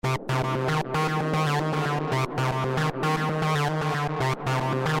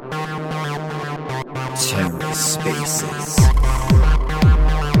TerraSpaces.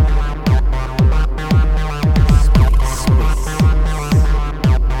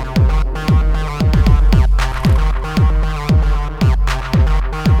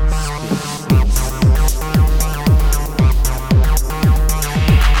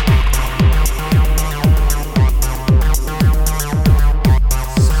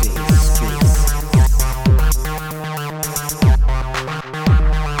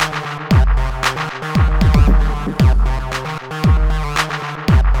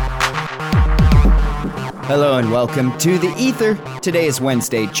 Hello and welcome to The Ether. Today is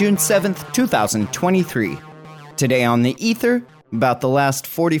Wednesday, June 7th, 2023. Today on The Ether, about the last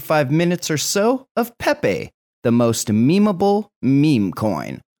 45 minutes or so of Pepe, the most memeable meme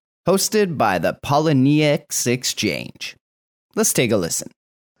coin, hosted by the Poloniex Exchange. Let's take a listen.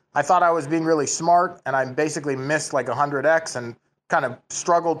 I thought I was being really smart, and I basically missed like 100x and kind of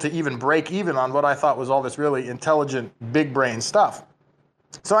struggled to even break even on what I thought was all this really intelligent, big brain stuff.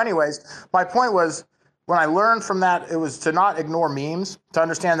 So anyways, my point was, when I learned from that, it was to not ignore memes, to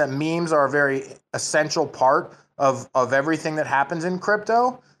understand that memes are a very essential part of everything that happens in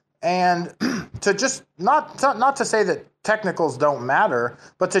crypto, and to just not to say that technicals don't matter,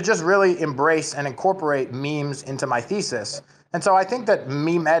 but to just really embrace and incorporate memes into my thesis. And so I think that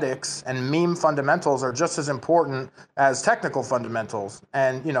meme ethics and meme fundamentals are just as important as technical fundamentals.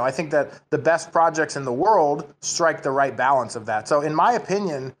 And, you know, I think that the best projects in the world strike the right balance of that. So in my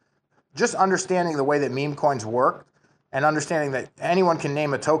opinion, just understanding the way that meme coins work and understanding that anyone can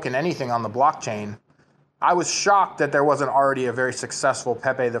name a token anything on the blockchain, I was shocked that there wasn't already a very successful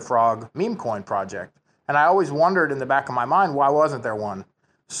Pepe the Frog meme coin project. And I always wondered in the back of my mind, why wasn't there one?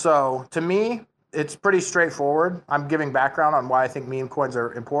 So to me, it's pretty straightforward. I'm giving background on why I think meme coins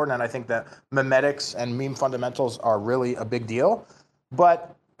are important, and I think that memetics and meme fundamentals are really a big deal.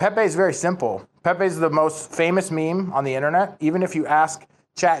 But Pepe is very simple. Pepe is the most famous meme on the internet. Even if you ask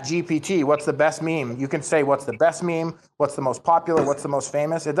ChatGPT, what's the best meme? You can say what's the best meme, what's the most popular, what's the most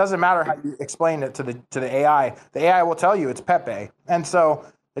famous. It doesn't matter how you explain it to the AI. The AI will tell you it's Pepe. And so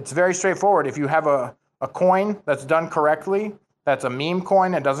it's very straightforward. If you have a coin that's done correctly, that's a meme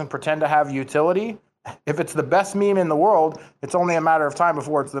coin and doesn't pretend to have utility, if it's the best meme in the world, it's only a matter of time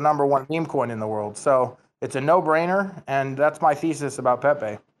before it's the number one meme coin in the world. So it's a no-brainer, and that's my thesis about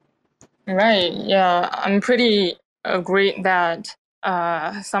Pepe. Right. Yeah, I'm pretty agreed that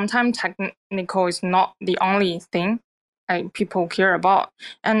sometimes technical is not the only thing people care about.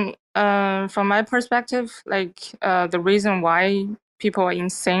 And from my perspective, the reason why people are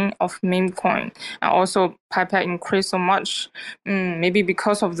insane of meme coin and also Pepe increased so much, maybe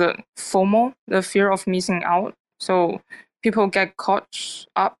because of the FOMO, the fear of missing out. So people get caught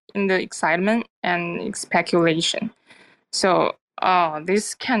up in the excitement and speculation. So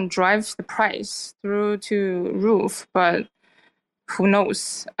this can drive the price through to roof, but who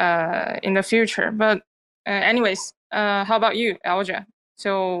knows in the future. But anyways, how about you, Alja?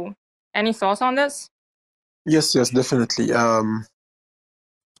 So any thoughts on this? Yes, definitely.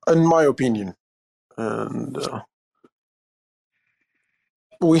 In my opinion, and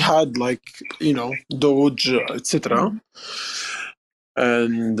we had Doge, etc.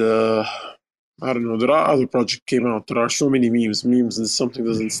 And I don't know, there are other projects came out. There are so many memes. Memes is something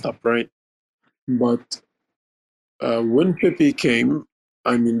doesn't stop, right? But when Pepe came,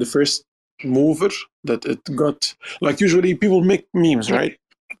 I mean, the first mover that it got, like usually people make memes, right?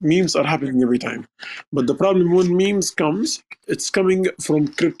 Memes are happening every time. But the problem when memes comes, it's coming from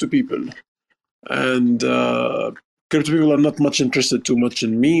crypto people. And crypto people are not much interested too much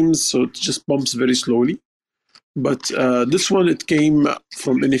in memes, so it just bumps very slowly. But this one, it came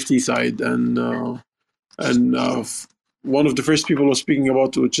from NFT side, and one of the first people was speaking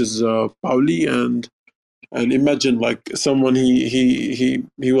about, which is Pauli, and imagine like someone he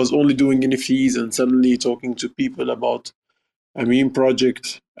was only doing NFTs and suddenly talking to people about a meme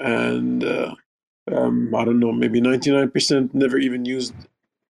project, and I don't know, maybe 99% never even used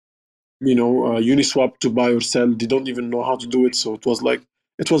Uniswap to buy or sell. They don't even know how to do it. So it was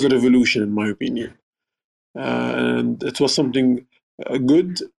a revolution in my opinion. And it was something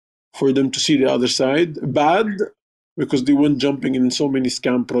good for them to see the other side. Bad because they went jumping in so many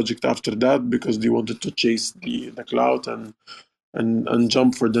scam projects after that because they wanted to chase the cloud and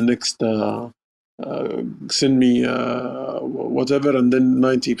jump for the next send me whatever, and then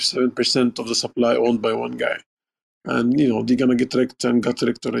 97% of the supply owned by one guy. And they're gonna get wrecked and got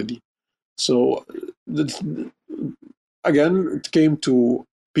wrecked already. So again, it came to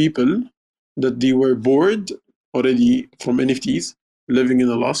people that they were bored already from NFTs, living in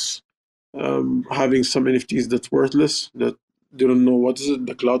a loss, having some NFTs that's worthless, that they don't know what is it,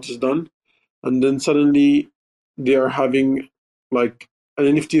 the cloud is done. And then suddenly they are having like an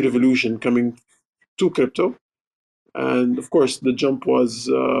NFT revolution coming to crypto. And of course, the jump was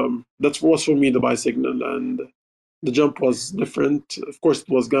that was for me the buy signal, and the jump was different. Of course, it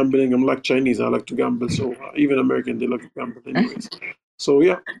was gambling. I'm like Chinese, I like to gamble, so even American they like to gamble, anyways. So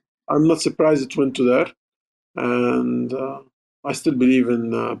yeah, I'm not surprised it went to there, and I still believe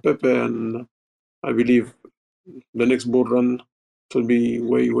in Pepe, and I believe the next bull run will be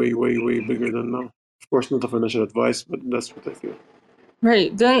way, way, way, way bigger than now. Of course, not a financial advice, but that's what I feel.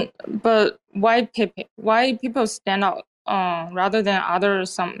 Right. Then, but why Pepe? Why people stand out rather than other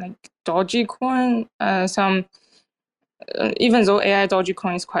some like Dogecoin? Some even though AI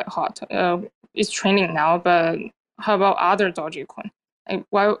Dogecoin is quite hot, it's trending now. But how about other Dogecoin? Like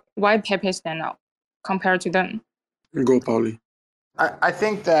why Pepe stand out compared to them? Go, Pauli. I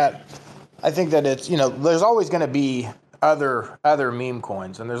think that it's, there's always going to be other meme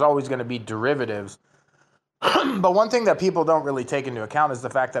coins, and there's always going to be derivatives. But one thing that people don't really take into account is the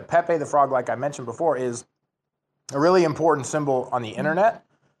fact that Pepe the Frog, like I mentioned before, is a really important symbol on the internet.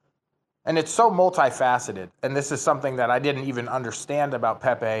 And it's so multifaceted. And this is something that I didn't even understand about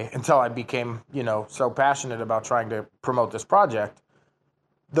Pepe until I became, so passionate about trying to promote this project.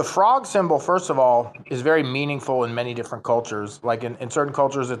 The frog symbol, first of all, is very meaningful in many different cultures. Like in certain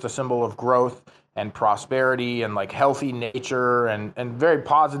cultures, it's a symbol of growth and prosperity and like healthy nature and very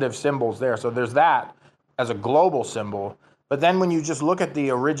positive symbols there. So there's that as a global symbol. But then when you just look at the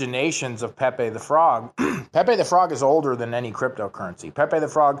originations of Pepe the Frog, Pepe the Frog is older than any cryptocurrency. Pepe the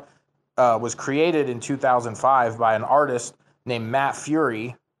Frog was created in 2005 by an artist named Matt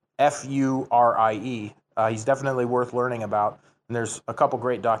Furie, Furie. He's definitely worth learning about. And there's a couple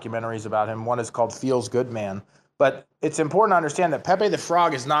great documentaries about him. One is called Feels Good Man. But it's important to understand that Pepe the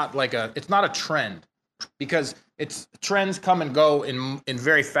Frog is not it's not a trend, because trends come and go in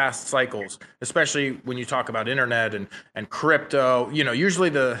very fast cycles, especially when you talk about internet and crypto. Usually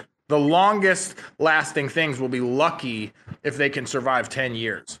the longest lasting things will be lucky if they can survive 10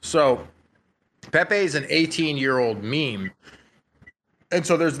 years. So Pepe is an 18-year-old meme. And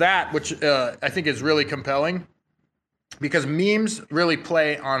so there's that, which I think is really compelling, because memes really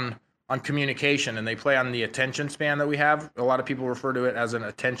play on communication, and they play on the attention span that we have. A lot of people refer to it as an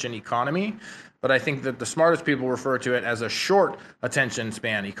attention economy, but I think that the smartest people refer to it as a short attention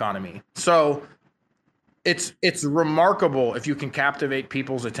span economy. So it's remarkable if you can captivate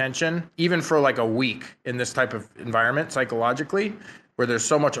people's attention, even for like a week in this type of environment psychologically, where there's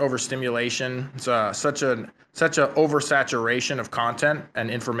so much overstimulation. It's such a oversaturation of content and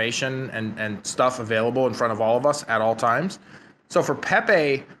information and stuff available in front of all of us at all times. So for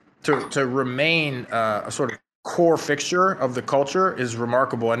Pepe to remain a sort of core fixture of the culture is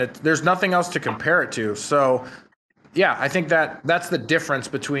remarkable, and there's nothing else to compare it to. So yeah, I think that's the difference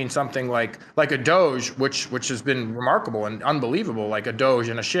between something like a Doge, which has been remarkable and unbelievable, like a Doge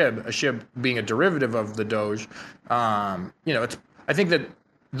and a SHIB being a derivative of the Doge. I think that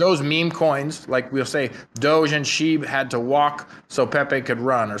those meme coins, like we'll say, Doge and SHIB had to walk so Pepe could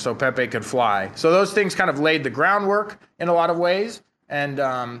run, or so Pepe could fly. So those things kind of laid the groundwork in a lot of ways, and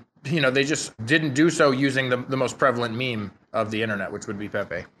they just didn't do so using the most prevalent meme of the internet, which would be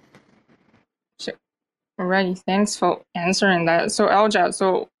Pepe. Sure. Alrighty, thanks for answering that. So Alja,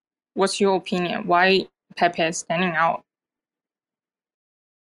 so what's your opinion? Why Pepe is standing out?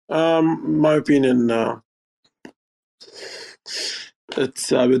 My opinion,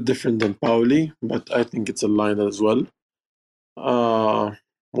 it's a bit different than Pauli, but I think it's aligned as well.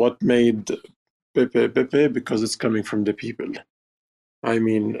 What made Pepe Pepe? Because it's coming from the people. I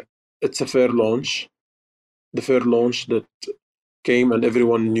mean, it's a fair launch. The fair launch that came and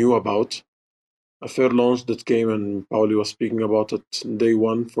everyone knew about. A fair launch that came, and Pauli was speaking about it day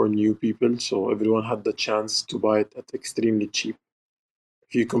one for new people, so everyone had the chance to buy it at extremely cheap.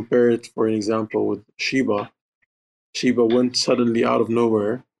 If you compare it, for an example, with Shiba went suddenly out of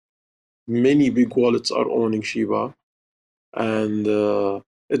nowhere. Many big wallets are owning Shiba, and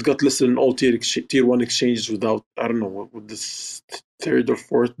it got listed in all tier one exchanges without, I don't know, with this third or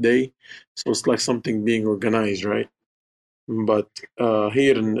fourth day. So it's like something being organized, right? But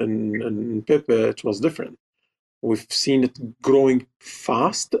here in Pepe, it was different. We've seen it growing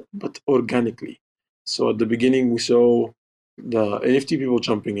fast, but organically. So at the beginning, we saw the NFT people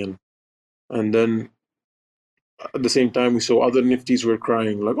jumping in. And then at the same time, we saw other NFTs were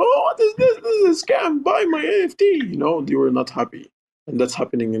crying, like, oh, what is this? This is a scam. Buy my NFT. They were not happy. And that's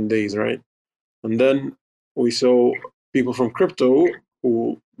happening in days, right? And then we saw people from crypto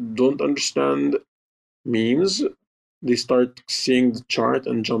who don't understand memes. They start seeing the chart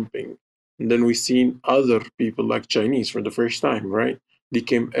and jumping. And then we seen other people like Chinese for the first time, right? They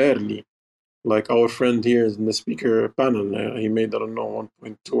came early. Like our friend here in the speaker panel, he made, I don't know,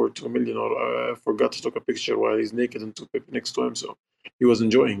 1.2 or 2 million, or forgot to take a picture while he's naked and two people next to him. So he was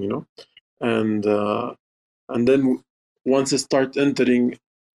enjoying, you know. And then once it start entering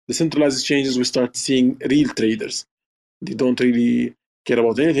the centralized exchanges, we start seeing real traders. They don't really care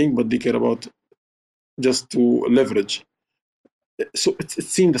about anything, but they care about just to leverage. So it's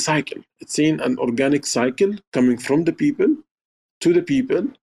seen the cycle. It's seen an organic cycle coming from the people to the people.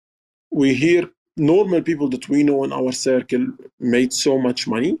 We hear normal people that we know in our circle made so much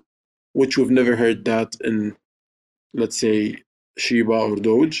money, which we've never heard that in, let's say, Shiba or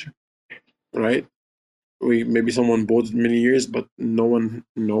Doge, right? Maybe someone bought it many years, but no one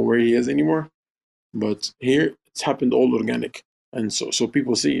know where he is anymore. But here it's happened all organic. And so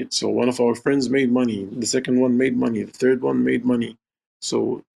people see it. So one of our friends made money, the second one made money, the third one made money.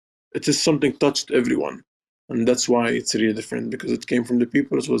 So it is something touched everyone. And that's why it's really different, because it came from the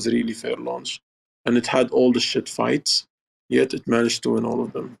people. It was a really fair launch. And it had all the shit fights, yet it managed to win all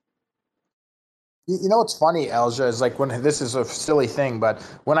of them. You know what's funny, Elja, is like, when this is a silly thing, but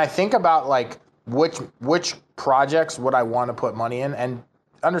when I think about like which projects would I want to put money in, and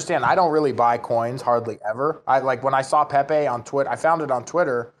understand, I don't really buy coins hardly ever. I like, when I saw Pepe on Twitter, I found it on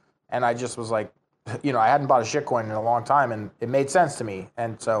Twitter, and I just was like, I hadn't bought a shitcoin in a long time, and it made sense to me.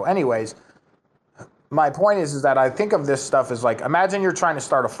 And so, anyways, my point is that I think of this stuff as like, imagine you're trying to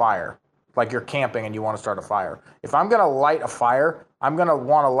start a fire, like you're camping and you want to start a fire. If I'm going to light a fire, I'm going to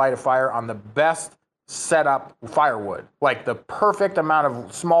want to light a fire on the best set up firewood, like the perfect amount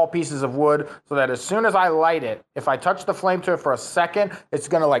of small pieces of wood, so that as soon as I light it, if I touch the flame to it for a second, it's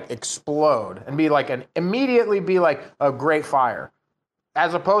going to like explode and be like immediately be like a great fire.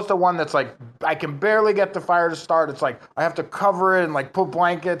 As opposed to one that's like, I can barely get the fire to start. It's like, I have to cover it and like put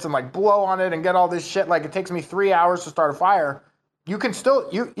blankets and like blow on it and get all this shit. Like, it takes me 3 hours to start a fire. You can still,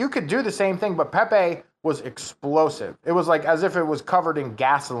 you could do the same thing, but Pepe was explosive. It was like as if it was covered in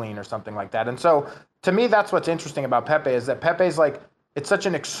gasoline or something like that. And so to me, that's what's interesting about Pepe, is that Pepe's like, it's such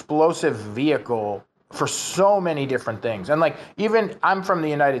an explosive vehicle for so many different things. And like, even I'm from the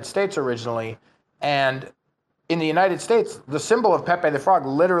United States originally, and in the United States, the symbol of Pepe the Frog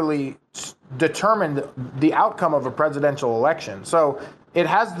literally determined the outcome of a presidential election. So it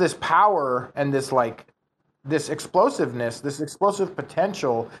has this power and this like this explosiveness, this explosive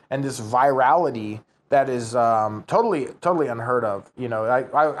potential, and this virality that is totally unheard of.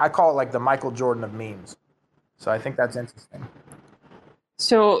 I call it like the Michael Jordan of memes. So I think that's interesting.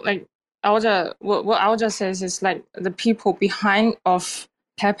 So like what Alja says is like the people behind of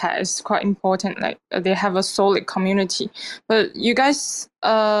Pepe is quite important. Like they have a solid community. But you guys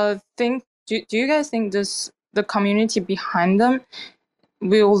think do you guys think the community behind them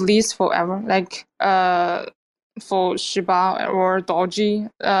will last forever? Like for Shiba or Doji,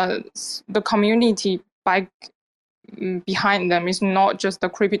 the community behind them is not just the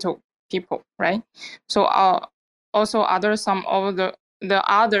crypto people, right? So also some of the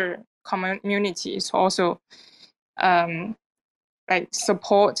other communities also like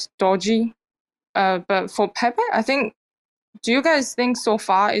support Doji. But for Pepe, I think, do you guys think so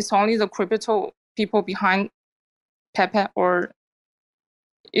far it's only the crypto people behind Pepe, or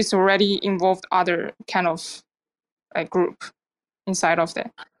it's already involved other kind of like group inside of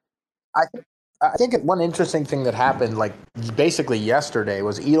that? I think one interesting thing that happened, like basically yesterday,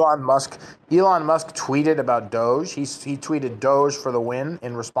 was Elon Musk. Elon Musk tweeted about Doge. He tweeted Doge for the win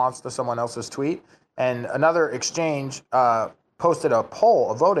in response to someone else's tweet, and another exchange posted a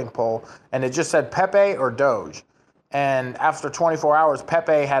voting poll, and it just said Pepe or Doge. And after 24 hours,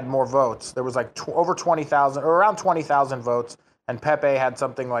 Pepe had more votes. There was like over 20,000, or around 20,000 votes, and Pepe had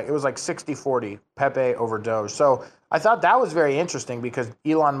something like, it was like 60-40, Pepe over Doge. So I thought that was very interesting, because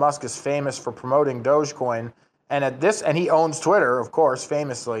Elon Musk is famous for promoting Dogecoin, and he owns Twitter, of course,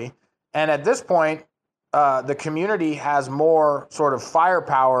 famously. And at this point, the community has more sort of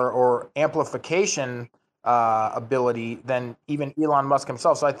firepower or amplification ability than even Elon Musk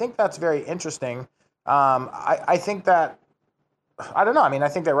himself. So I think that's very interesting. I think that, I don't know. I mean, I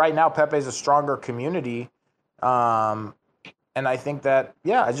think that right now Pepe is a stronger community. And I think that,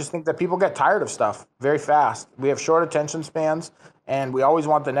 I just think that people get tired of stuff very fast. We have short attention spans, and we always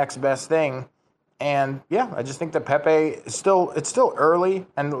want the next best thing. And I just think that Pepe is it's still early,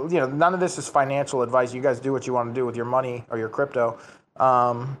 and none of this is financial advice. You guys do what you want to do with your money or your crypto.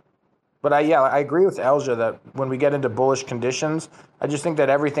 But I agree with Elja that when we get into bullish conditions, I just think that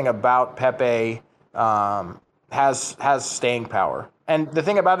everything about Pepe has staying power. And the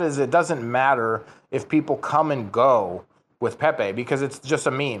thing about it is, it doesn't matter if people come and go. with Pepe because it's just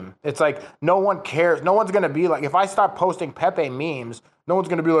a meme. It's like no one cares. No one's gonna be like, if I stop posting Pepe memes, no one's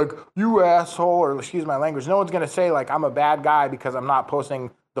gonna be like, you asshole, or excuse my language. No one's gonna say like I'm a bad guy because I'm not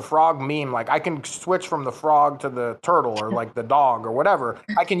posting the frog meme. Like I can switch from the frog to the turtle or like the dog or whatever.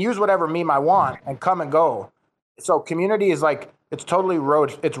 I can use whatever meme I want and come and go. So community is like, it's totally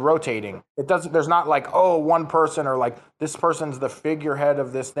it's rotating. It doesn't, there's not like, oh, one person or like this person's the figurehead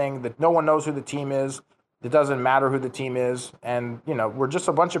of this thing that no one knows who the team is. It doesn't matter who the team is. And, you know, we're just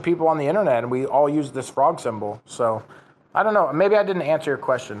a bunch of people on the internet and we all use this frog symbol. So I don't know. Maybe I didn't answer your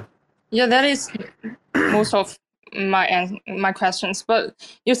question. Yeah, that is most of my questions. But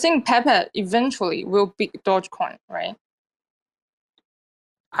you think Pepe eventually will beat Dogecoin, right?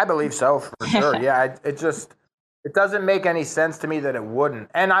 I believe so, for sure. Yeah, it doesn't make any sense to me that it wouldn't.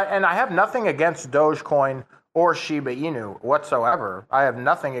 And I have nothing against Dogecoin or Shiba Inu whatsoever. I have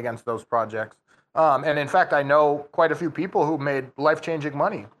nothing against those projects. And in fact, I know quite a few people who made life-changing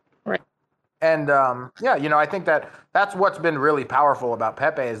money. Right. And yeah, you know, I think that's what's been really powerful about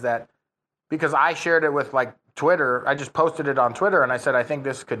Pepe is that because I shared it with like Twitter, I just posted it on Twitter and I said, I think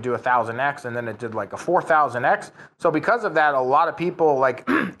this could do 1,000x. And then it did like a 4,000x. So because of that, a lot of people like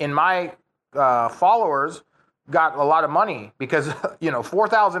in my followers got a lot of money because, you know,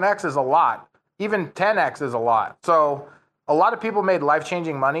 4,000x is a lot. Even 10x is a lot. So a lot of people made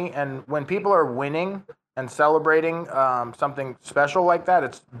life-changing money, and when people are winning and celebrating something special like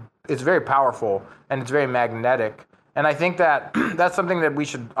that, it's very powerful and it's very magnetic. And I think that that's something that we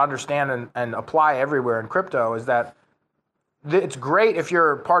should understand and apply everywhere in crypto is that it's great if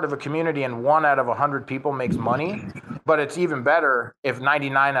you're part of a community and 1 out of 100 people makes money, but it's even better if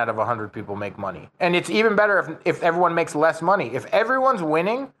 99 out of 100 people make money. And it's even better if everyone makes less money. If everyone's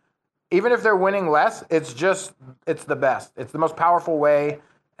winning, even if they're winning less, it's the best. It's the most powerful way,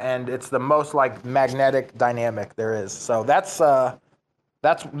 and it's the most like magnetic dynamic there is. So that's the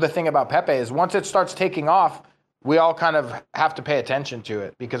thing about Pepe is once it starts taking off, we all kind of have to pay attention to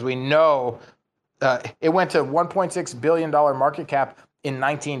it because we know it went to $1.6 billion market cap in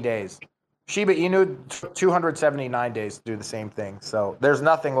 19 days. Shiba Inu took 279 days to do the same thing. So there's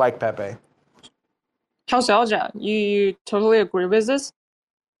nothing like Pepe. How Xiaojia, you totally agree with this?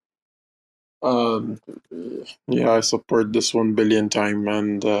 Yeah, I support this 1 billion time,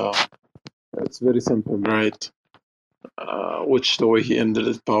 and it's very simple, right? Which the way he ended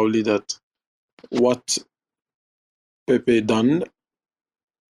it, probably that what Pepe done.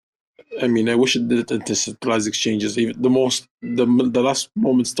 I mean, I wish it did it in decentralized exchanges. Even the last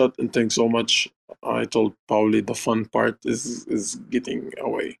moment start and think so much. I told Pauli the fun part is getting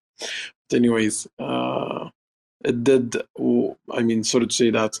away. But anyways, it did. I mean, sorry to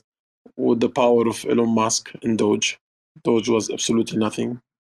say that with the power of Elon Musk and Doge was absolutely nothing.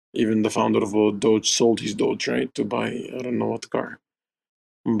 Even the founder of Doge sold his Doge, right, to buy I don't know what car.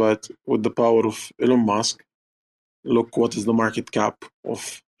 But with the power of Elon Musk, look what is the market cap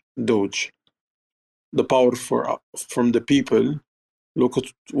of Doge. The power from the people, look at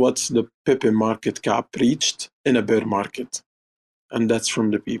what's the Pepe market cap reached in a bear market. And that's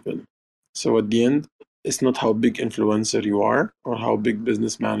from the people. So at the end, it's not how big influencer you are or how big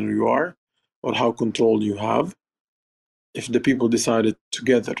businessman you are or how control you have. If the people decided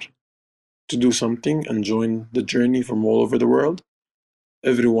together to do something and join the journey from all over the world,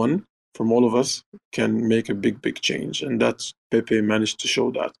 everyone from all of us can make a big change. And that's Pepe managed to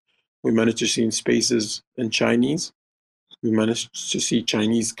show that. We managed to see in spaces in Chinese. We managed to see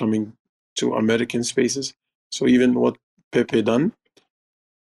Chinese coming to American spaces. So even what Pepe done,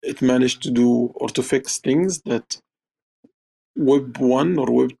 it managed to do or to fix things that Web 1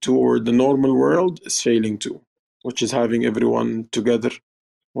 or Web 2 or the normal world is failing to, which is having everyone together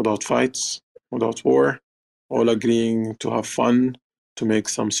without fights, without war, all agreeing to have fun, to make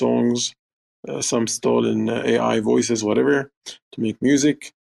some songs, some stolen AI voices, whatever, to make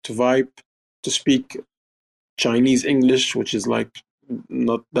music, to vibe, to speak Chinese English, which is like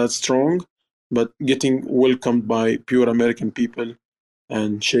not that strong, but getting welcomed by pure American people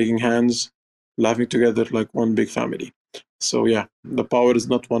and shaking hands, laughing together like one big family. So yeah, the power is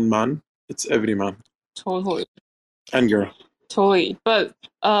not one man, it's every man. Totally. And girl. Totally. But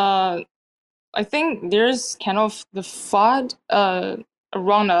I think there's kind of the FUD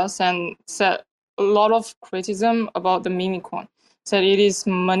around us and said a lot of criticism about the Memecoin, said it is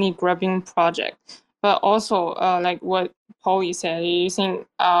money grabbing project. But also, like what Paulie said, you think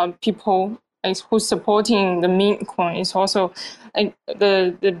people who's supporting the Memecoin is also like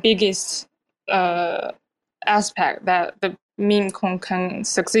the biggest aspect that the Memecoin can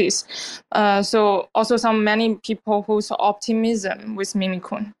succeed. So also many people who's optimism with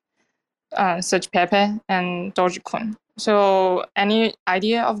Memecoin. Such Pepe and Dogecoin. So any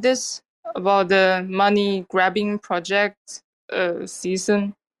idea of this about the money grabbing project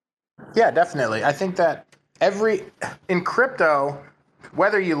season? Yeah, definitely. I think that in crypto,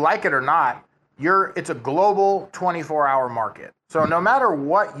 whether you like it or not, it's a global 24-hour market. So no matter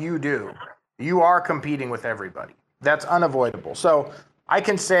what you do, you are competing with everybody. That's unavoidable. So I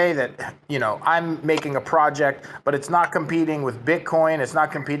can say that, I'm making a project, but it's not competing with Bitcoin, it's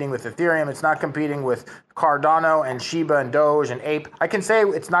not competing with Ethereum, it's not competing with Cardano and Shiba and Doge and Ape. I can say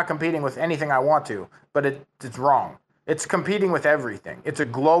it's not competing with anything I want to, but it's wrong. It's competing with everything. It's a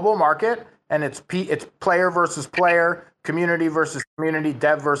global market, and it's player versus player, community versus community,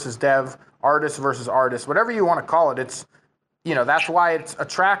 dev versus dev, artist versus artist, whatever you want to call it. It's that's why it's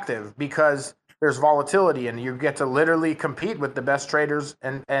attractive, because there's volatility and you get to literally compete with the best traders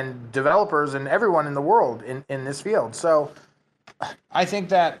and developers and everyone in the world in this field. So I think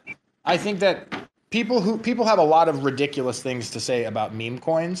that people have a lot of ridiculous things to say about meme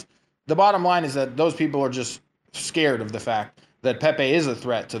coins. The bottom line is that those people are just scared of the fact that Pepe is a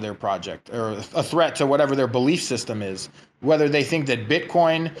threat to their project, or a threat to whatever their belief system is. Whether they think that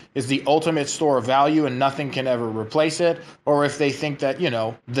Bitcoin is the ultimate store of value and nothing can ever replace it, or if they think that,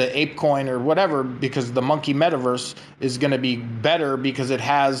 the ape coin or whatever, because the monkey metaverse is going to be better because it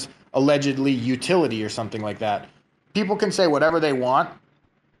has allegedly utility or something like that. People can say whatever they want.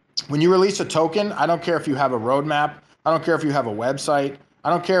 When you release a token, I don't care if you have a roadmap. I don't care if you have a website.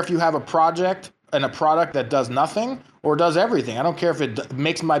 I don't care if you have a project and a product that does nothing or does everything. I don't care if it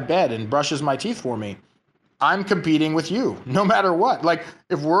makes my bed and brushes my teeth for me. I'm competing with you no matter what. Like,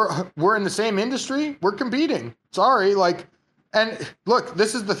 if we're in the same industry, we're competing. Sorry. And look,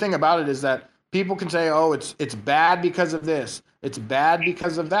 this is the thing about it, is that people can say, oh, it's bad because of this. It's bad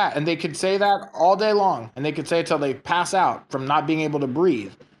because of that. And they could say that all day long, and they could say it till they pass out from not being able to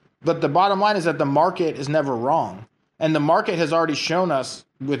breathe. But the bottom line is that the market is never wrong. And the market has already shown us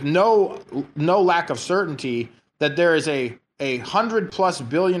with no lack of certainty that there is a $100+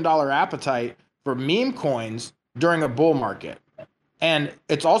 billion appetite for meme coins during a bull market. And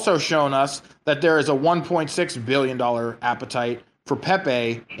it's also shown us that there is a $1.6 billion appetite for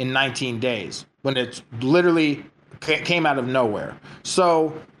Pepe in 19 days, when it's literally came out of nowhere.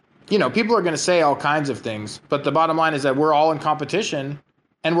 So, people are going to say all kinds of things, but the bottom line is that we're all in competition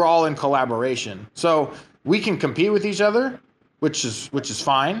and we're all in collaboration. So we can compete with each other, which is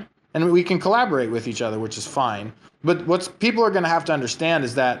fine, and we can collaborate with each other, which is fine. But what people are going to have to understand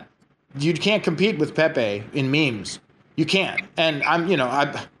is that you can't compete with Pepe in memes. You can't. And I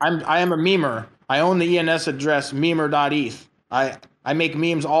am a memer. I own the ENS address memer.eth. I make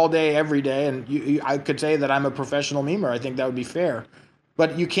memes all day, every day, and I could say that I'm a professional memer. I think that would be fair.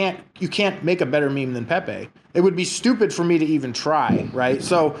 But you can't make a better meme than Pepe. It would be stupid for me to even try, right?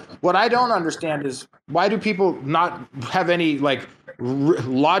 So what I don't understand is, why do people not have any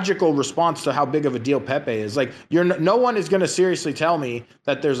logical response to how big of a deal Pepe is? Like, no one is going to seriously tell me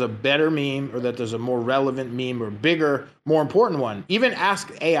that there's a better meme, or that there's a more relevant meme, or bigger, more important one. Even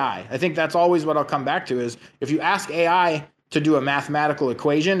ask AI. I think that's always what I'll come back to, is if you ask AI to do a mathematical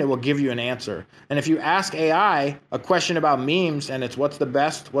equation, it will give you an answer. And if you ask AI a question about memes, and it's what's the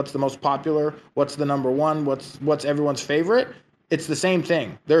best, what's the most popular, what's the number one, what's everyone's favorite, it's the same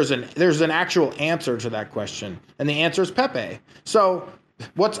thing. There's an actual answer to that question, and the answer is Pepe. So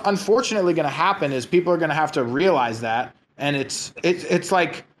what's unfortunately going to happen is people are going to have to realize that, and it's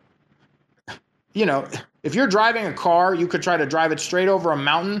like, if you're driving a car, you could try to drive it straight over a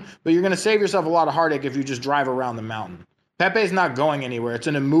mountain, but you're going to save yourself a lot of heartache if you just drive around the mountain. Pepe's not going anywhere. It's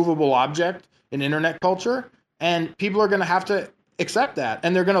an immovable object in internet culture, and people are going to have to accept that,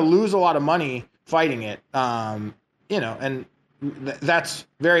 and they're going to lose a lot of money fighting it. And that's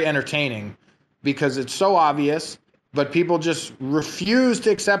very entertaining, because it's so obvious, but people just refuse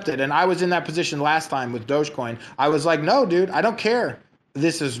to accept it. And I was in that position last time with Dogecoin. I was like, no, dude, I don't care.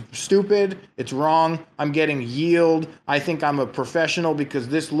 This is stupid. It's wrong. I'm getting yield. I think I'm a professional because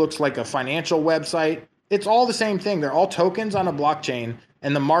this looks like a financial website. It's all the same thing. They're all tokens on a blockchain,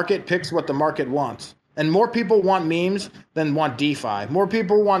 and the market picks what the market wants. And more people want memes than want DeFi. More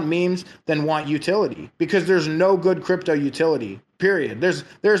people want memes than want utility, because there's no good crypto utility, period.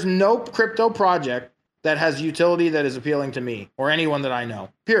 There's no crypto project that has utility that is appealing to me or anyone that I know,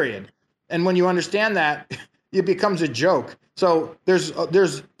 period. And when you understand that, it becomes a joke. So there's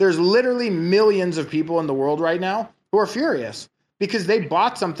literally millions of people in the world right now who are furious because they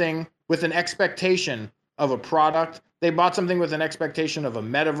bought something with an expectation of a product. They bought something with an expectation of a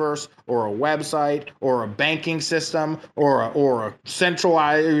metaverse or a website or a banking system or a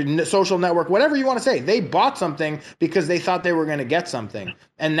centralized social network, whatever you want to say. They bought something because they thought they were going to get something.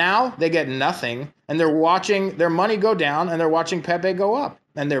 And now they get nothing, and they're watching their money go down, and they're watching Pepe go up.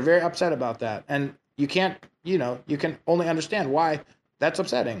 And they're very upset about that. And you can't, you can only understand why that's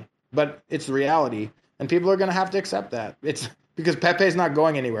upsetting. But it's the reality. And people are going to have to accept that. It's because Pepe's not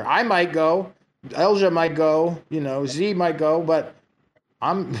going anywhere. I might go. Elja might go, Z might go, but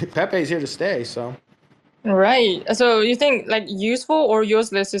Pepe's here to stay. So, Right. So you think like useful or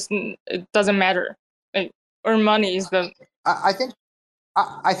useless it doesn't matter. Like, or money is the. I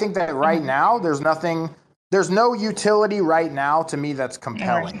think that right now there's no utility right now to me that's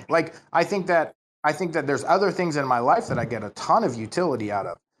compelling. Right. Like I think that there's other things in my life that I get a ton of utility out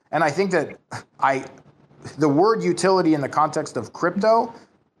of, and I think that the word utility in the context of crypto.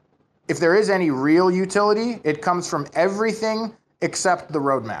 If there is any real utility, it comes from everything except the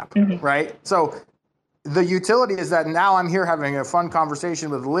roadmap, right? So the utility is that now I'm here having a fun conversation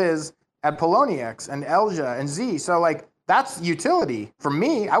with Liz at Poloniex and Elja and Z. So like that's utility for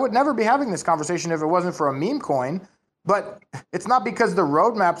me. I would never be having this conversation if it wasn't for a Memecoin. But it's not because the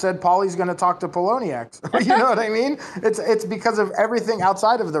roadmap said Polly's going to talk to Poloniex. You know what I mean? It's because of everything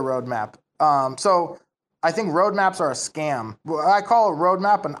outside of the roadmap. So I think roadmaps are a scam. I call a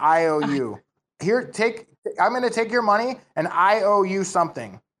roadmap an IOU. Here, I'm going to take your money and I owe you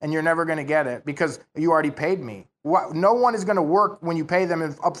something, and you're never going to get it because you already paid me. No one is going to work when you pay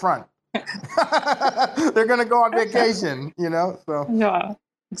them up front. They're going to go on vacation, So Yeah,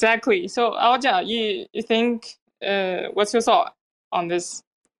 exactly. So Alja, you think what's your thought on this?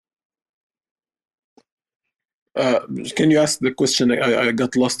 Can you ask the question? I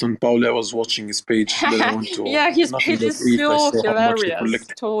got lost on Paul. I was watching his page. Then went to Yeah, his page is so hilarious.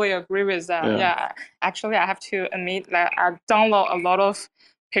 Totally agree with that. Yeah. Actually, I have to admit that I download a lot of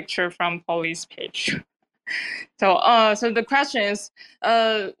picture from Polly's page. So the question is,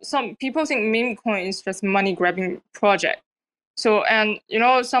 some people think Memecoin is just money grabbing project. So and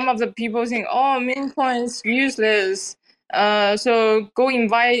some of the people think, oh, Memecoin is useless. So go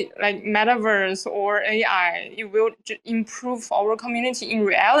invite like metaverse or AI. It will improve our community in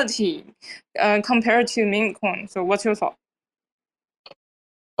reality compared to Memecoin. So what's your thought?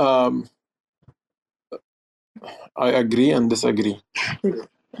 I agree and disagree.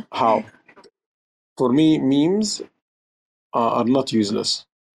 How? For me, memes are not useless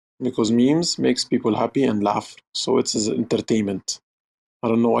because memes makes people happy and laugh. So it's entertainment. I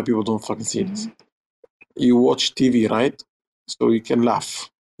don't know why people don't fucking see this. You watch TV, right? So you can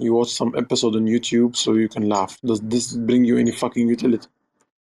laugh. You watch some episode on YouTube so you can laugh. Does this bring you any fucking utility?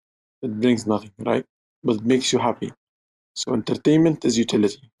 It brings nothing, right? But it makes you happy. So entertainment is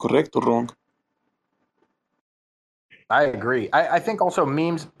utility, correct or wrong? I agree. I think also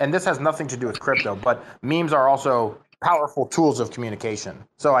memes, and this has nothing to do with crypto, but memes are also powerful tools of communication.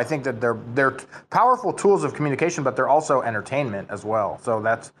 So I think that they're powerful tools of communication, but they're also entertainment as well. So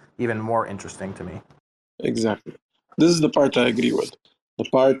that's even more interesting to me. Exactly. This is the part I agree with. The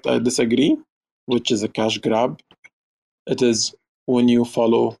part I disagree, which is a cash grab, it is when you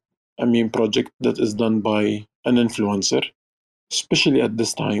follow a meme project that is done by an influencer, especially at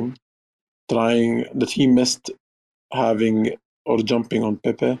this time, trying that he missed having or jumping on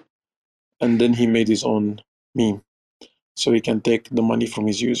Pepe, and then he made his own meme. So he can take the money from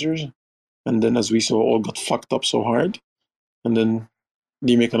his users, and then as we saw, all got fucked up so hard, and then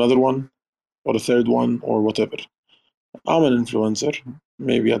they make another one, or a third one, or whatever. I'm an influencer,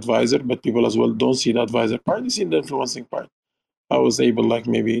 maybe advisor, but people as well don't see the advisor part, they see the influencing part. I was able, like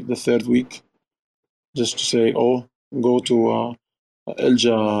maybe the third week, just to say, oh, go to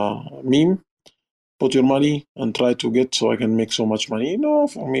Elja meme, put your money and try to get so I can make so much money. No,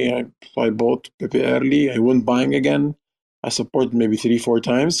 for me, I bought Pepe early. I went buying again. I support maybe 3-4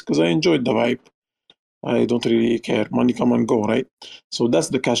 times because I enjoyed the vibe. I don't really care. Money come and go, right? So that's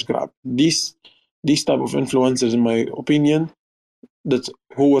the cash grab. These type of influencers, in my opinion, that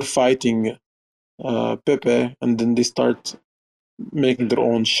who were fighting Pepe and then they start making their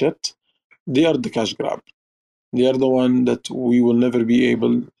own shit, they are the cash grab. They are the one that we will never be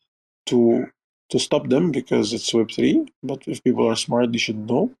able to stop them because it's Web3. But if people are smart, they should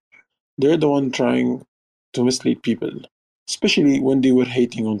know. They're the one trying to mislead people, especially when they were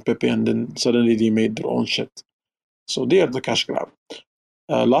hating on Pepe and then suddenly they made their own shit. So they are the cash grab.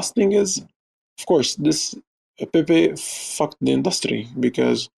 Last thing is, of course, this Pepe fucked the industry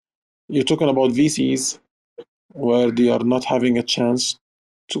because you're talking about VCs where they are not having a chance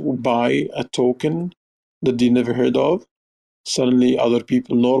to buy a token that they never heard of. Suddenly, other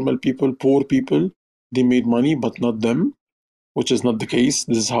people, normal people, poor people, they made money, but not them, which is not the case.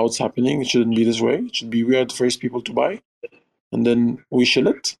 This is how it's happening. It shouldn't be this way. It should be we are the first people to buy, and then we shill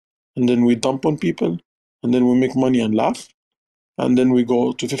it, and then we dump on people, and then we make money and laugh, and then we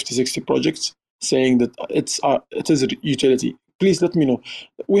go to 50, 60 projects saying that it is a utility. Please let me know.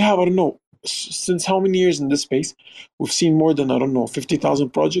 We have, I don't know, since how many years in this space, we've seen more than, I don't know, 50,000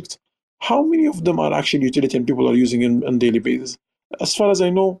 projects. How many of them are actually utility and people are using it on daily basis? As far as I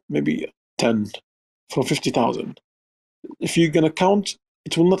know, maybe 10 from 50,000. If you're going to count,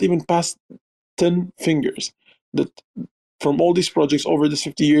 it will not even pass 10 fingers. That from all these projects over these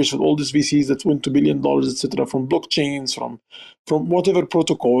 50 years, with all these VCs that went to $1 billion, etc., from blockchains, from whatever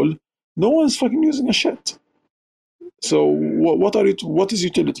protocol, no one's fucking using a shit. So what is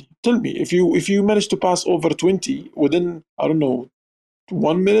utility? Tell me. If you manage to pass over 20 within, I don't know,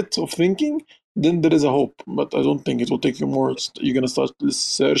 1 minute of thinking, then there is a hope. But I don't think it will take you more. You're gonna start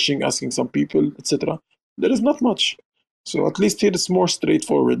searching, asking some people, etc. There is not much. So at least here it's more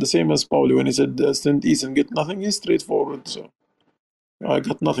straightforward. The same as Pauli when he said send ease and get nothing is straightforward. So I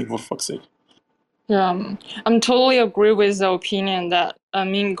got nothing, for fuck's sake. Yeah, I'm totally agree with the opinion that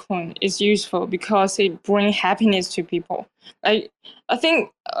Memecoin is useful because it brings happiness to people. I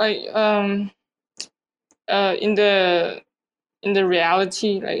think in the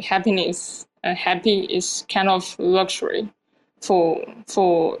reality, like happiness, happy is kind of luxury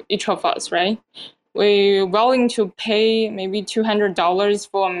for each of us, right? We're willing to pay maybe $200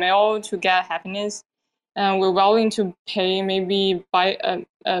 for a meal to get happiness, and we're willing to pay maybe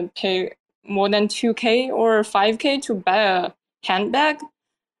pay more than 2K or 5K to buy a handbag.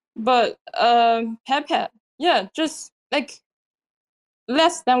 But Pepe, yeah, just like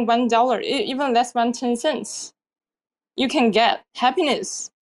less than $1, even less than 10 cents, you can get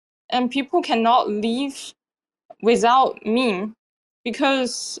happiness, and people cannot live without meme,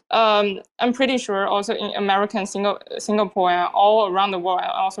 because I'm pretty sure also in America and Singapore and all around the world,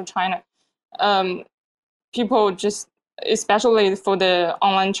 and also China, people just, especially for the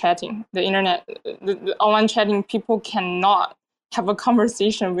online chatting, the internet, the online chatting, people cannot have a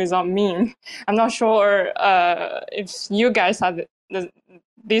conversation without meme. I'm not sure if you guys have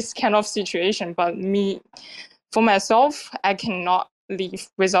this kind of situation, but for myself, I cannot live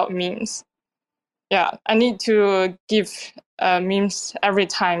without memes. Yeah, I need to give memes every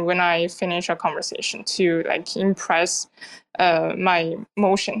time when I finish a conversation to like impress my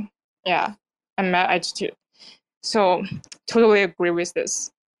emotion, yeah, and my attitude. So totally agree with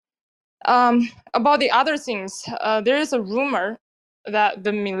this. About the other things, there is a rumor that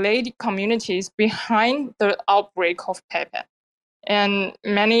the Milady community is behind the outbreak of Pepe, and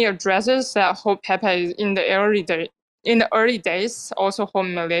many addresses that hold Pepe in the early days also hold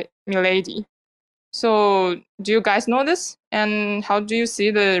Milady. So do you guys know this? And how do you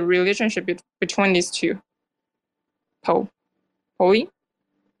see the relationship between these two? Polly?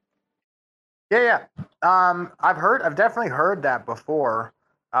 Yeah. I've definitely heard that before.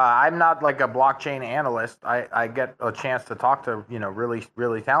 I'm not like a blockchain analyst. I get a chance to talk to, really,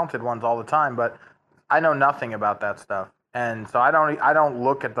 really talented ones all the time, but I know nothing about that stuff. And so I don't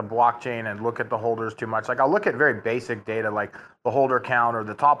look at the blockchain and look at the holders too much. Like I'll look at very basic data like the holder count or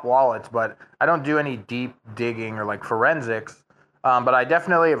the top wallets, but I don't do any deep digging or like forensics. But I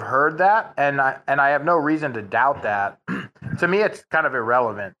definitely have heard that, and I have no reason to doubt that. To me, it's kind of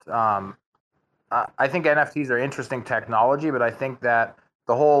irrelevant. I think NFTs are interesting technology, but I think that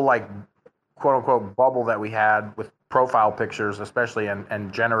the whole like quote unquote bubble that we had with profile pictures, especially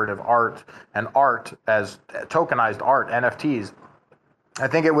and generative art and art as tokenized art, NFTs, I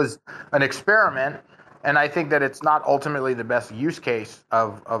think it was an experiment. And I think that it's not ultimately the best use case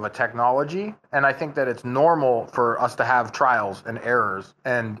of a technology. And I think that it's normal for us to have trials and errors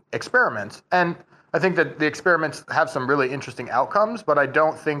and experiments. And I think that the experiments have some really interesting outcomes, but I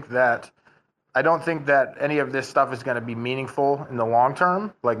don't think that any of this stuff is going to be meaningful in the long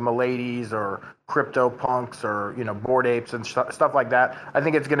term, like Miladies or crypto punks or Bored Apes and stuff like that. I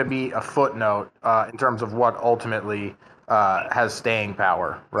think it's going to be a footnote in terms of what ultimately has staying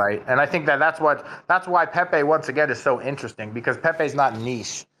power, right? And I think that's why Pepe once again is so interesting, because Pepe's not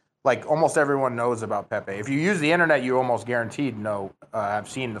niche. Like almost everyone knows about Pepe. If you use the internet, you almost guaranteed know. I've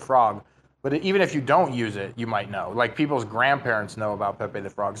seen the frog. But even if you don't use it, you might know. Like people's grandparents know about Pepe the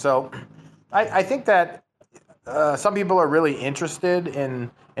Frog. So I think that some people are really interested in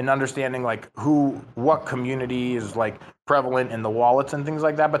understanding like what community is like prevalent in the wallets and things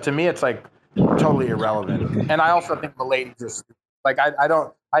like that. But to me, it's like totally irrelevant. And I also think Milady just like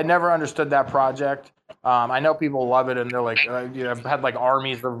I never understood that project. I know people love it and they're like I've had like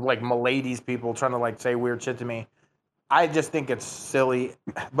armies of like Milady's people trying to like say weird shit to me. I just think it's silly.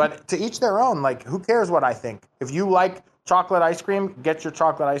 But to each their own. Like, who cares what I think? If you like chocolate ice cream, get your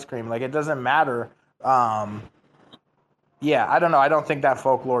chocolate ice cream. Like, it doesn't matter. Yeah, I don't know. I don't think that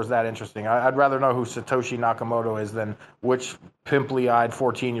folklore is that interesting. I'd rather know who Satoshi Nakamoto is than which pimply-eyed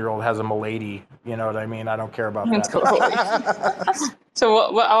 14-year-old has a milady. You know what I mean? I don't care about that. Totally.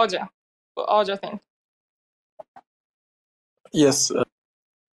 So what Alja? What Alja think? Yes,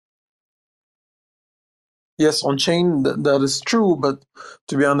 yes, on chain that is true. But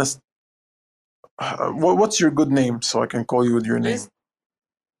to be honest, what's your good name so I can call you with your name, Liz?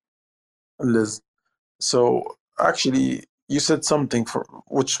 Liz? So actually, you said something for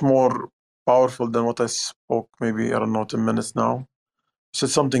which more powerful than what I spoke. Maybe I don't know, 10 minutes now. You said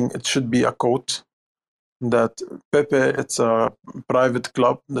something. It should be a quote that Pepe. It's a private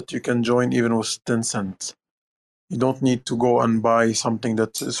club that you can join even with 10 cents. You don't need to go and buy something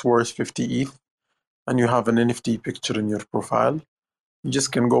that is worth 50 ETH and you have an NFT picture in your profile. You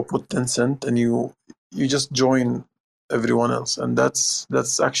just can go put 10 cents and you just join everyone else. And that's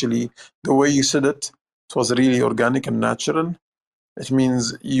actually the way you said it. It was really organic and natural. It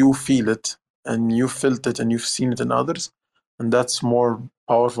means you feel it and you felt it and you've seen it in others. And that's more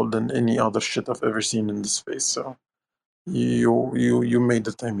powerful than any other shit I've ever seen in this space. So you made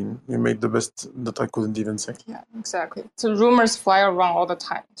it. I mean, you made the best that I couldn't even say. Yeah, exactly. So rumors fly around all the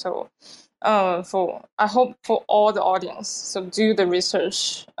time. So, I hope for all the audience, so do the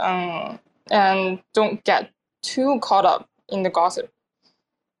research, and don't get too caught up in the gossip.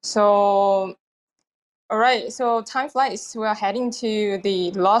 So, all right. So time flies. We are heading to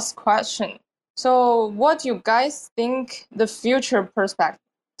the last question. So, what do you guys think the future prospect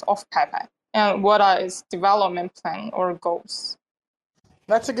of Pepe, and what are its development plan or goals?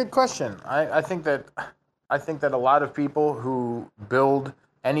 That's a good question. I think that a lot of people who build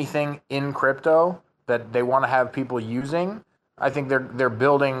anything in crypto that they want to have people using, I think they're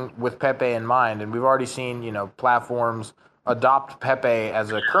building with Pepe in mind, and we've already seen platforms adopt Pepe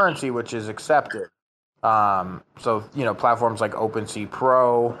as a currency, which is accepted. So platforms like OpenSea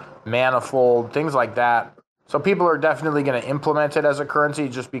Pro, Manifold, things like that. So people are definitely going to implement it as a currency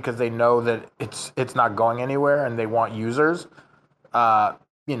just because they know that it's not going anywhere and they want users.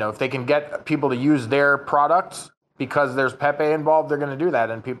 If they can get people to use their products because there's Pepe involved, they're going to do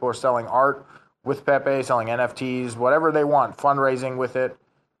that. And people are selling art with Pepe, selling NFTs, whatever they want, fundraising with it.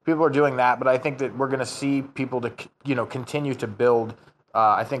 People are doing that, but I think that we're going to see people to continue to build.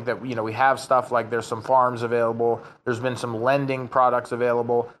 I think that we have stuff like there's some farms available. There's been some lending products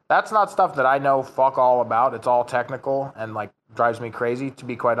available. That's not stuff that I know fuck all about. It's all technical and like drives me crazy, to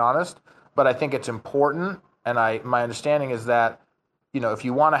be quite honest. But I think it's important, and my understanding is that if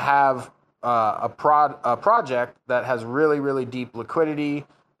you want to have a project that has really, really deep liquidity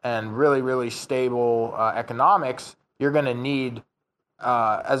and really, really stable economics, you're going to need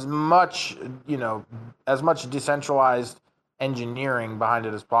as much decentralized engineering behind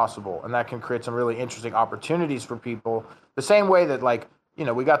it as possible, and that can create some really interesting opportunities for people. The same way that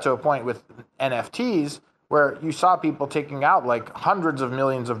we got to a point with NFTs where you saw people taking out like hundreds of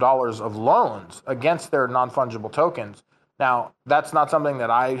millions of dollars of loans against their non-fungible tokens. Now, that's not something that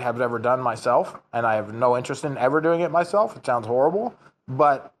I have ever done myself, and I have no interest in ever doing it myself. It sounds horrible,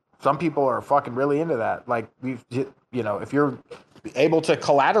 but some people are fucking really into that. Like, if you're able to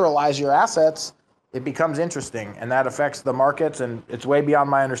collateralize your assets, it becomes interesting, and that affects the markets, and it's way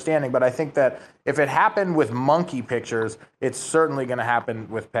beyond my understanding. But I think that if it happened with monkey pictures, it's certainly going to happen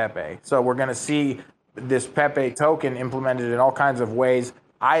with Pepe. So we're going to see this Pepe token implemented in all kinds of ways.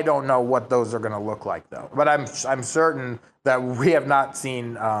 I don't know what those are going to look like, though. But I'm certain that we have not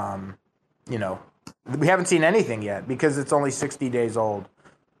seen, we haven't seen anything yet because it's only 60 days old.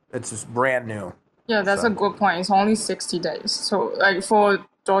 It's just brand new. Yeah, that's a good point. It's only 60 days. So like for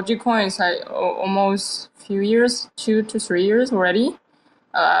Dogecoin, it's like almost few years, 2 to 3 years already.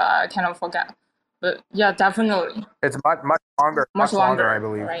 I cannot forget. But yeah, definitely. It's much longer. Much longer, I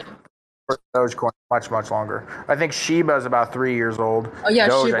believe. Right. For Dogecoin, much longer. I think Shiba is about 3 years old. Oh yeah,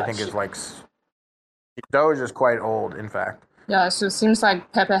 Doge, Shiba, I think, Shiba. is like Doge is quite old, in fact. Yeah, so it seems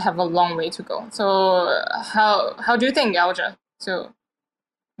like Pepe have a long way to go. So how do you think, Alja? So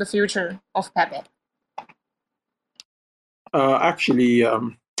the future of Pepe? Actually,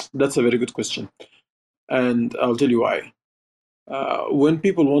 that's a very good question, and I'll tell you why. When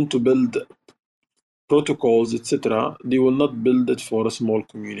people want to build protocols, etc., they will not build it for a small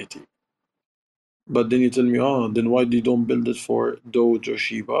community. But then you tell me, oh, then why they don't build it for Doge or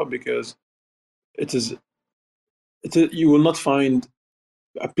Shiba? Because you will not find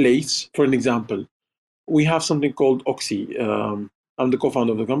a place. For an example, we have something called Oxy. I'm the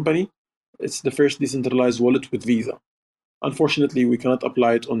co-founder of the company. It's the first decentralized wallet with Visa. Unfortunately, we cannot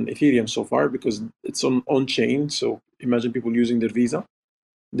apply it on Ethereum so far because it's on-chain. So imagine people using their Visa.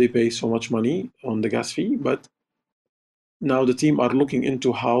 They pay so much money on the gas fee. But now the team are looking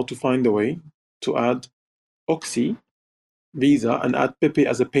into how to find a way to add Oxy, Visa, and add Pepe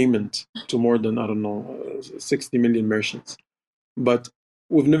as a payment to more than, 60 million merchants. But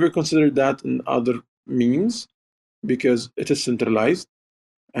we've never considered that in other means because it is centralized.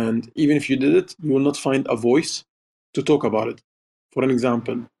 And even if you did it, you will not find a voice to talk about it. For an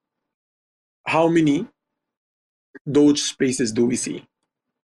example, how many Doge spaces do we see?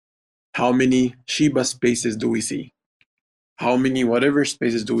 How many Shiba spaces do we see? How many whatever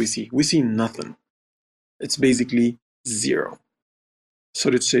spaces do we see? We see nothing. It's basically zero.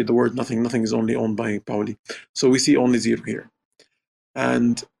 Sorry to say the word nothing. Nothing is only owned by Pauli. So we see only zero here.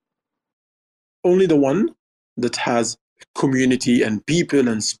 And only the one that has community and people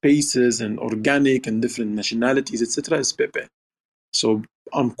and spaces and organic and different nationalities, etc., is Pepe. So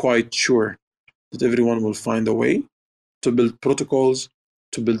I'm quite sure that everyone will find a way to build protocols,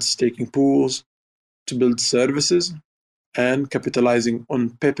 to build staking pools, to build services, and capitalizing on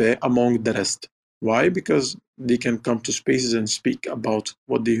Pepe among the rest. Why? Because they can come to spaces and speak about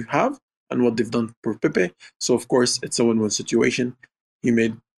what they have and what they've done for Pepe. So of course, it's a win-win situation. He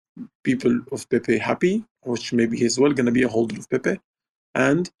made people of Pepe happy, which maybe he's well going to be a holder of Pepe.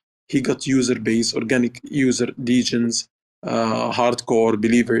 And he got user base, organic user degens, hardcore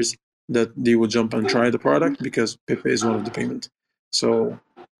believers that they will jump and try the product because Pepe is one of the payment. So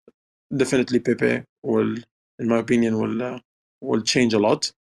definitely Pepe will, in my opinion, will change a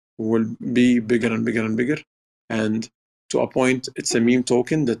lot, will be bigger and bigger and bigger. And to a point, it's a meme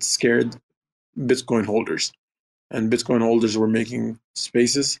token that scared Bitcoin holders. And Bitcoin holders were making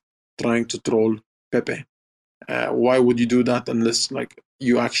spaces trying to troll Pepe. Why would you do that unless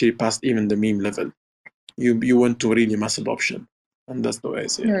you actually passed even the meme level? You went to really mass adoption, and that's the way I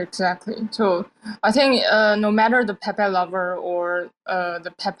see it. Yeah, exactly. So I think no matter the Pepe lover or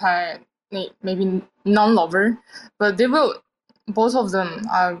the Pepe maybe non-lover, but both of them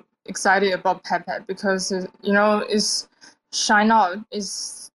are excited about Pepe because it's shine out,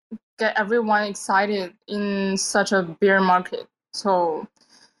 is get everyone excited in such a bear market. So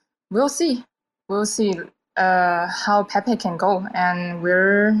we'll see how Pepe can go and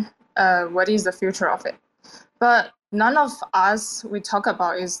what is the future of it. But none of us we talk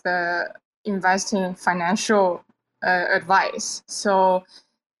about is the investing financial advice. So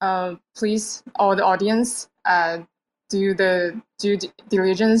please, all the audience, do the due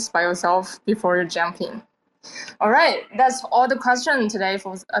diligence by yourself before you jump in. All right, that's all the questions today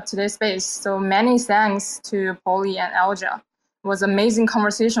for today's space. So many thanks to Polly and Alja. It was an amazing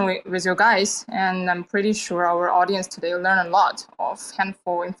conversation with you guys, and I'm pretty sure our audience today learned a lot of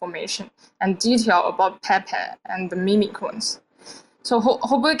handful information and detail about Pepe and the Memecoins. So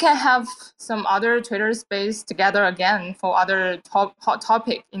hope we can have some other Twitter space together again for other hot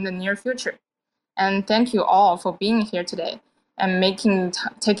topic in the near future. And thank you all for being here today and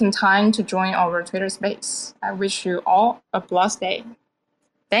taking time to join our Twitter space. I wish you all a blessed day.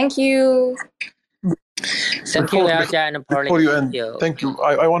 Thank you. Thank you, Elja and Polly. Before you end, thank you.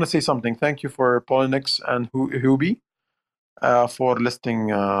 I want to say something. Thank you for Polynix and Hubi for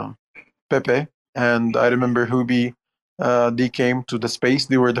listing Pepe. And I remember Hubi, they came to the space.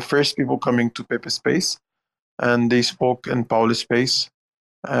 They were the first people coming to Pepe space. And they spoke in Pauli's space.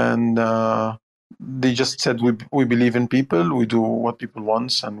 And they just said, we believe in people. We do what people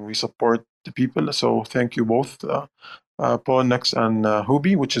want. And we support the people. So thank you both. Polynix and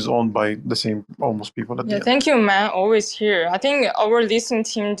Hubi, which is owned by the same almost people at the end. Thank you, man. Always here. I think our listening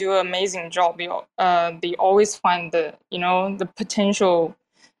team do an amazing job. They always find the potential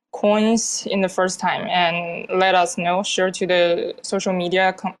coins in the first time and let us know. Share to the social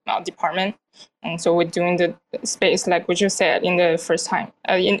media department. And so we're doing the space like what you said in the first time.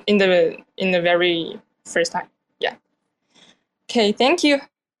 In the very first time. Yeah. Okay. Thank you.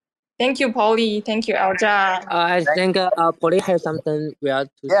 Thank you, Polly. Thank you, Alja. I think Polly has something weird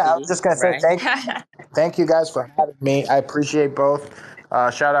to say. Yeah, I was just going to say thank you guys for having me. I appreciate both.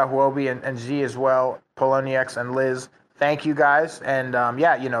 Shout out Huobi and Z as well, Poloniex and Liz. Thank you guys. And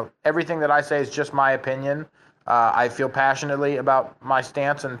everything that I say is just my opinion. I feel passionately about my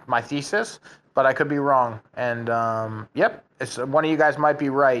stance and my thesis, but I could be wrong. And it's one of you guys might be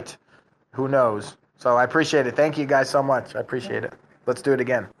right. Who knows? So I appreciate it. Thank you guys so much. I appreciate it. Let's do it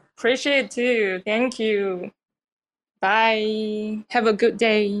again. Appreciate it too. Thank you. Bye. Have a good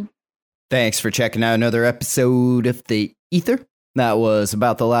day. Thanks for checking out another episode of The Ether. That was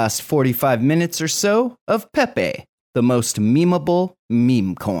about the last 45 minutes or so of Pepe, the most memeable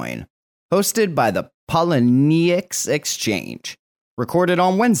meme coin, hosted by the Polyneics Exchange. Recorded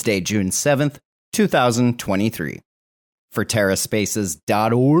on Wednesday, June 7th, 2023. For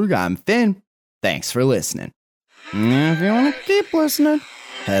TerraSpaces.org, I'm Finn. Thanks for listening. And if you want to keep listening,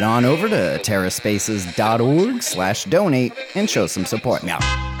 head on over to TerraSpaces.org/donate and show some support. Now,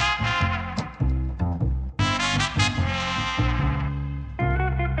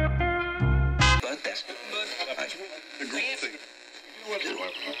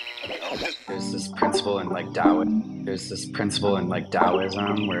 there's this principle in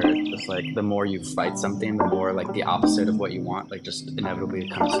Taoism where it's like the more you fight something, the more like the opposite of what you want, like just inevitably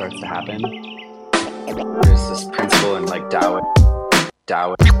kind of starts to happen. There's this principle in like Taoism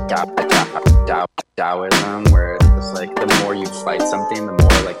where it's like the more you fight something, the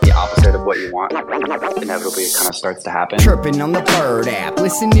more like the opposite of what you want, inevitably it kind of starts to happen. Chirping on the Bird app,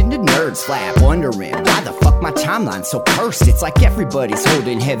 listening to nerds flap, wondering why the fuck my timeline's so cursed. It's like everybody's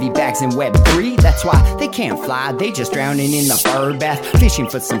holding heavy bags in Web3. That's why they can't fly, they just drowning in the bird bath, fishing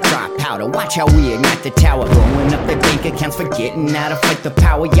for some dry powder. Watch how we ignite the tower, blowing up their bank accounts, forgetting how to fight the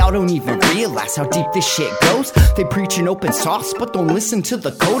power. Y'all don't even realize how deep this shit goes. They preaching open source, but don't listen to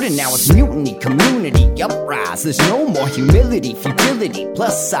the code. And now it's mutiny, community, uprise. There's no more humility, futility,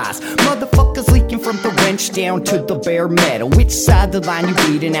 plus size. Motherfuckers leaking from the wrench down to the bare metal. Which side the line you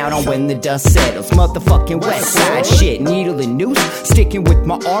bleeding out on when the dust settles? Motherfucking west side shit, needle and noose. Sticking with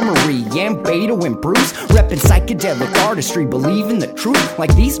my armory, and Beto and Bruce. Reppin' psychedelic artistry, believing the truth.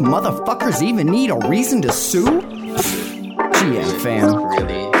 Like these motherfuckers even need a reason to sue? GM fam.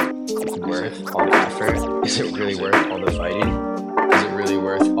 Really worth all the effort? Is it really worth all the fighting? Is it really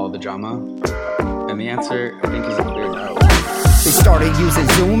worth all the drama? And the answer, I think, is a clear no. They started using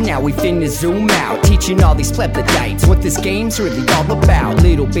Zoom, now we finna zoom out. Teaching all these plebiscites what this game's really all about.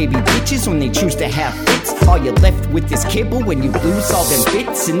 Little baby bitches when they choose to have fits. All you're left with is kibble when you lose all them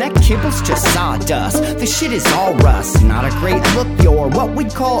bits. And that kibble's just sawdust, this shit is all rust. Not a great look, you're what we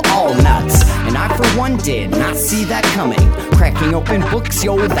call all nuts. And I for one did not see that coming. Cracking open books,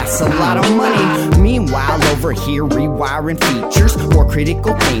 yo, that's a lot of money. Meanwhile over here rewiring features. More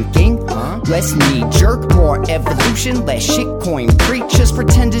critical thinking, less knee-jerk. More evolution, less shitcoin preachers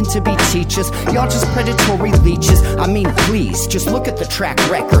pretending to be teachers. Y'all just predatory leeches. I mean please, just look at the track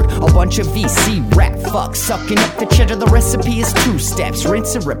record. A bunch of VC rap fucks sucking up the cheddar. The recipe is 2 steps,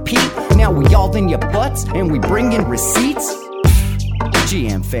 rinse and repeat. Now we all in your butts and we bring in receipts.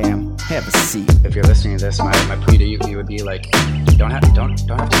 GM fam, have a seat. If you're listening to this, my plea to you would be like, don't have to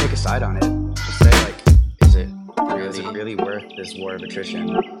take a side on it. Just say like, is it really worth this war of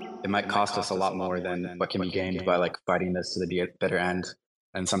attrition? It might cost us a lot more than what can be gained by like fighting this to the bitter end.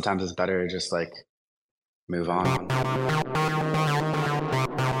 And sometimes it's better to just like move on.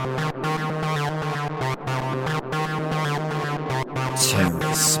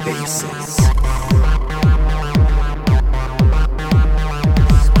 TerraSpaces.